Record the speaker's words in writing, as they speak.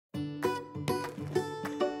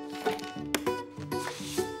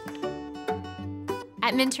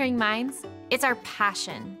At Mentoring Minds, it's our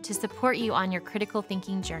passion to support you on your critical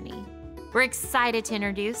thinking journey. We're excited to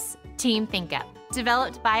introduce Team ThinkUp.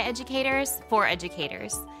 Developed by educators for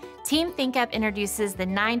educators, Team ThinkUp introduces the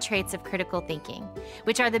 9 traits of critical thinking,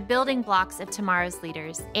 which are the building blocks of tomorrow's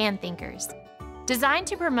leaders and thinkers. Designed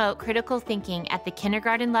to promote critical thinking at the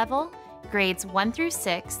kindergarten level, grades 1 through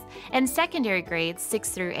 6, and secondary grades 6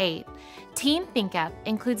 through 8, Team ThinkUp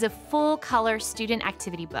includes a full-color student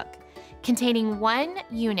activity book containing 1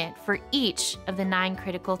 unit for each of the 9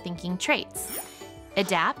 critical thinking traits: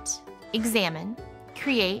 adapt, examine,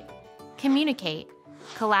 create, communicate,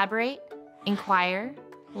 collaborate, inquire,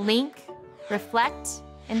 link, reflect,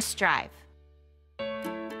 and strive.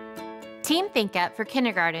 Team ThinkUp for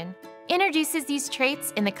kindergarten introduces these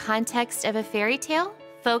traits in the context of a fairy tale,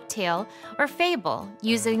 folk tale, or fable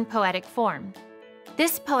using poetic form.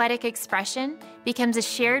 This poetic expression becomes a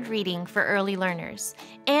shared reading for early learners,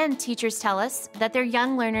 and teachers tell us that their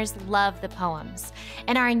young learners love the poems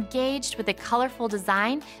and are engaged with the colorful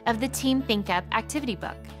design of the Team ThinkUp activity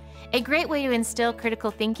book, a great way to instill critical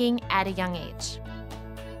thinking at a young age.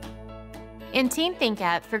 In Team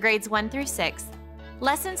ThinkUp for grades 1 through 6,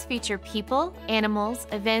 lessons feature people, animals,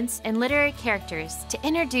 events, and literary characters to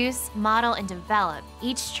introduce, model, and develop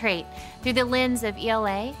each trait through the lens of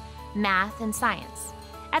ELA, math, and science.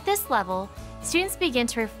 At this level, students begin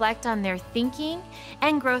to reflect on their thinking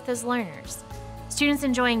and growth as learners. Students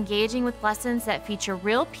enjoy engaging with lessons that feature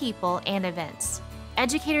real people and events.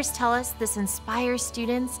 Educators tell us this inspires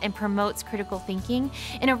students and promotes critical thinking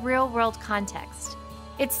in a real-world context.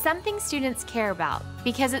 It's something students care about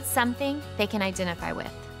because it's something they can identify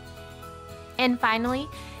with. And finally,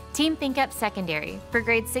 Team ThinkUp Secondary for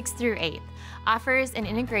grades 6 through 8 offers an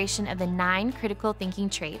integration of the 9 critical thinking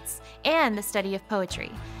traits and the study of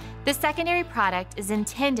poetry. The secondary product is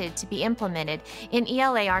intended to be implemented in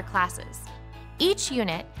ELAR classes. Each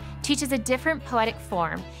unit teaches a different poetic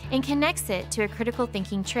form and connects it to a critical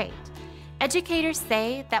thinking trait. Educators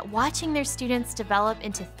say that watching their students develop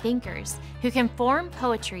into thinkers who can form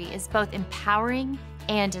poetry is both empowering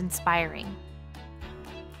and inspiring.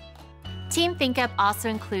 Team ThinkUp also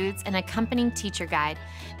includes an accompanying teacher guide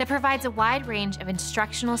that provides a wide range of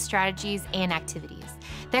instructional strategies and activities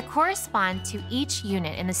that correspond to each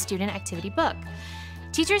unit in the student activity book.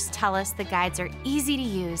 Teachers tell us the guides are easy to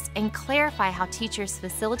use and clarify how teachers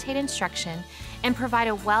facilitate instruction and provide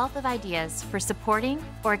a wealth of ideas for supporting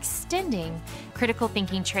or extending critical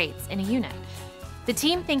thinking traits in a unit. The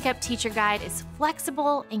Team ThinkUp teacher guide is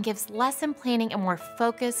flexible and gives lesson planning a more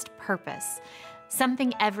focused purpose,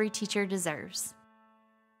 something every teacher deserves.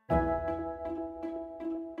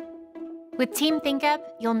 With Team ThinkUp,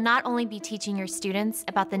 you'll not only be teaching your students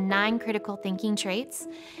about the 9 critical thinking traits,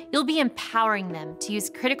 you'll be empowering them to use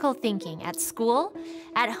critical thinking at school,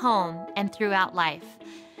 at home, and throughout life.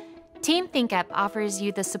 Team ThinkUp offers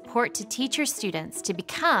you the support to teach your students to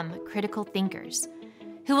become critical thinkers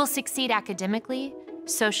who will succeed academically,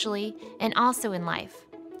 socially, and also in life.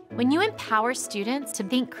 When you empower students to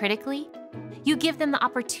think critically, you give them the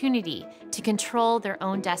opportunity to control their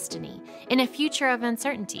own destiny in a future of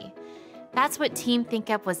uncertainty. That's what Team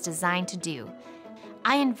ThinkUp was designed to do.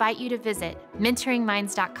 I invite you to visit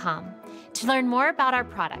mentoringminds.com to learn more about our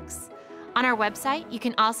products. On our website, you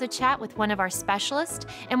can also chat with one of our specialists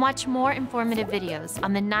and watch more informative videos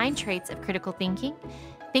on the 9 traits of critical thinking,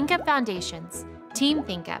 ThinkUp Foundations, Team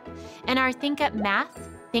ThinkUp, and our ThinkUp Math,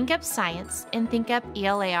 ThinkUp Science, and ThinkUp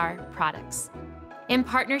ELAR products. In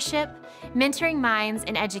partnership, Mentoring Minds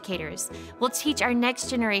and educators will teach our next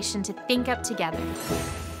generation to think up together.